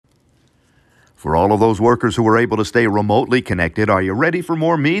For all of those workers who were able to stay remotely connected, are you ready for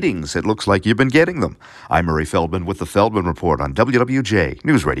more meetings? It looks like you've been getting them. I'm Murray Feldman with the Feldman Report on WWJ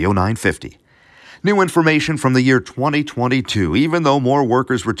News Radio 950. New information from the year 2022. Even though more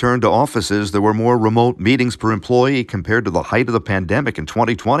workers returned to offices, there were more remote meetings per employee compared to the height of the pandemic in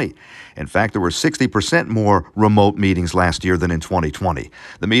 2020. In fact, there were 60% more remote meetings last year than in 2020.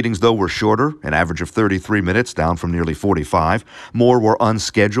 The meetings, though, were shorter, an average of 33 minutes, down from nearly 45. More were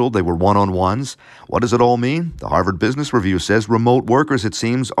unscheduled. They were one-on-ones. What does it all mean? The Harvard Business Review says remote workers, it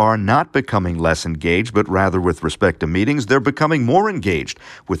seems, are not becoming less engaged, but rather, with respect to meetings, they're becoming more engaged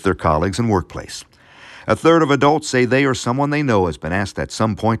with their colleagues and workplace. A third of adults say they or someone they know has been asked at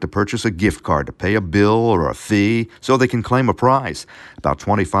some point to purchase a gift card to pay a bill or a fee so they can claim a prize. About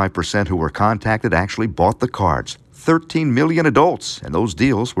 25% who were contacted actually bought the cards. 13 million adults, and those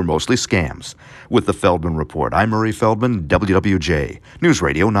deals were mostly scams. With the Feldman Report, I'm Murray Feldman, WWJ News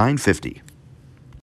Radio 950.